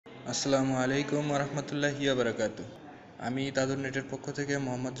আসসালামু আলাইকুম রহমতুল্লাহি বারাকাতু। আমি তাদুর নেটের পক্ষ থেকে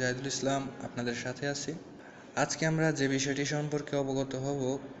মোহাম্মদ জাহিদুল ইসলাম আপনাদের সাথে আছি। আজকে আমরা যে বিষয়টি সম্পর্কে অবগত হব,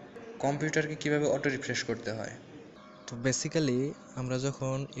 কম্পিউটারকে কিভাবে অটো রিফ্রেশ করতে হয়। তো বেসিক্যালি আমরা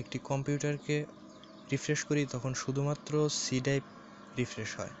যখন একটি কম্পিউটারকে রিফ্রেশ করি তখন শুধুমাত্র সি ড্রাইভ রিফ্রেশ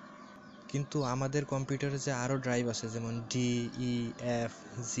হয়, কিন্তু আমাদের কম্পিউটারে যে আরও ড্রাইভ আছে যেমন ডি, ই, এফ,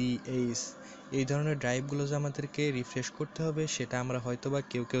 জি, এইচ, এই ধরনের ড্রাইভগুলো যে আমাদেরকে রিফ্রেশ করতে হবে সেটা আমরা হয়তোবা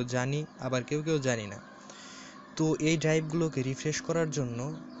কেউ কেউ জানি, আবার কেউ কেউ জানি না। তো এই ড্রাইভগুলোকে রিফ্রেশ করার জন্য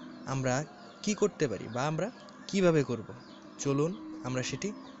আমরা কি করতে পারি বা আমরা কিভাবে করব, চলুন আমরা সেটি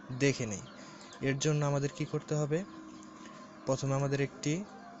দেখে নেই। এর জন্য আমাদের কি করতে হবে, প্রথমে আমাদের একটি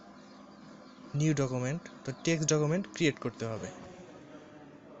নিউ ডকুমেন্ট, তো টেক্সট ডকুমেন্ট ক্রিয়েট করতে হবে।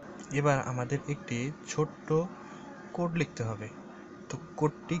 এবার আমাদের একটি ছোট্ট কোড লিখতে হবে। তো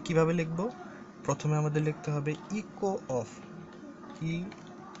কোডটি কিভাবে লিখব, প্রথমে আমাদের লিখতে হবে eco of, E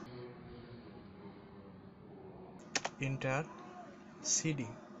enter CD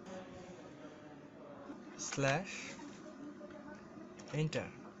slash enter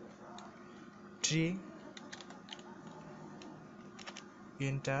tree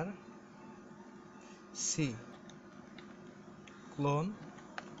enter C clone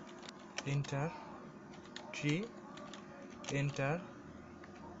enter tree enter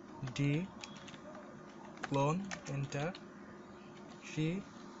D clone enter tree.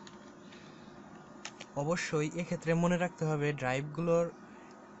 অবশ্যই এক্ষেত্রে মনে রাখতে হবে ড্রাইভগুলোর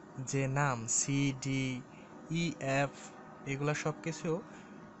যে নাম সি, ডি, ই, এফ, এগুলো সব কিছু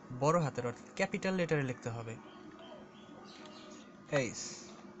বড় হাতের অর্থাৎ ক্যাপিটাল লেটারে লিখতে হবে। H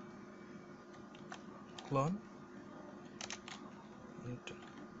clone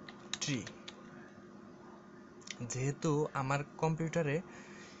tree. যেহেতু আমার কম্পিউটারে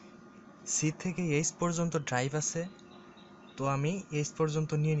সি থেকে এইচ পর্যন্ত ড্রাইভ আছে, তো আমি এইচ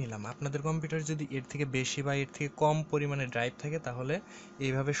পর্যন্ত নিয়ে নিলাম। আপনাদের কম্পিউটারে যদি এর থেকে বেশি বা এর থেকে কম পরিমাণে ড্রাইভ থাকে তাহলে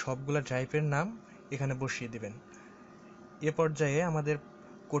এইভাবে সবগুলা ড্রাইভের নাম এখানে বসিয়ে দিবেন। এ পর্যায়ে আমাদের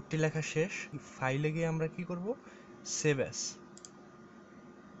কোডটি লেখা শেষ। ফাইলে গিয়ে আমরা কি করব, সেভ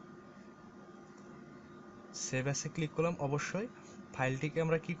অ্যাসে ক্লিক করলাম। অবশ্যই ফাইলটিকে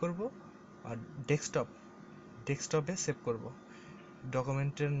আমরা কি করব, আর ডেস্কটপে সেভ করব।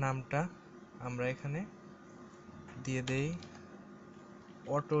 ডকুমেন্টের নামটা আমরা এখানে দিয়ে দেই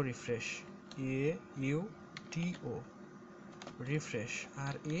auto refresh, AUTO refresh,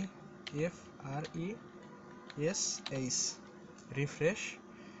 REFRESH refresh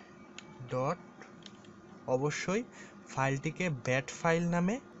dot. অবশ্যই ফাইলটিকে ব্যাট ফাইল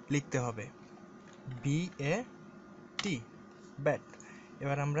নামে লিখতে হবে, BAT ব্যাট।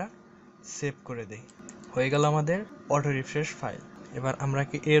 এবার আমরা সেভ করে দেই, হয়ে গেল আমাদের অটো রিফ্রেশ ফাইল। এবার আমরা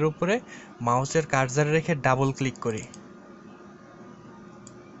কি এর উপরে মাউসের কার্সার রেখে ডাবল ক্লিক করি।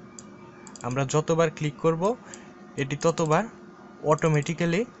 আমরা যতবার ক্লিক করব এটি ততবার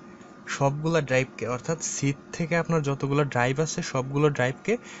অটোমেটিক্যালি সবগুলো ড্রাইভকে, অর্থাৎ সিট থেকে আপনার যতগুলো ড্রাইভ আছে সবগুলো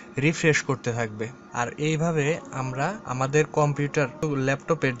ড্রাইভকে রিফ্রেশ করতে থাকবে। আর এইভাবে আমরা আমাদের কম্পিউটার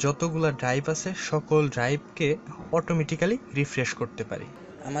ল্যাপটপের যতগুলো ড্রাইভ আছে সকল ড্রাইভকে অটোমেটিক্যালি রিফ্রেশ করতে পারি।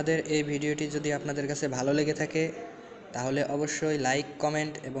 আমাদের এই ভিডিওটি যদি আপনাদের কাছে ভালো লেগে থাকে তাহলে অবশ্যই লাইক,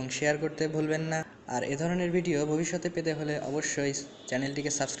 কমেন্ট এবং শেয়ার করতে ভুলবেন না। আর এ ধরনের ভিডিও ভবিষ্যতে পেতে হলে অবশ্যই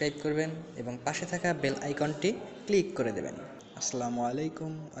চ্যানেলটিকে সাবস্ক্রাইব করবেন এবং পাশে থাকা বেল আইকনটি ক্লিক করে দেবেন। আসসালামু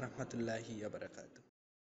আলাইকুম রহমতুল্লাহি বারাকাতুহু।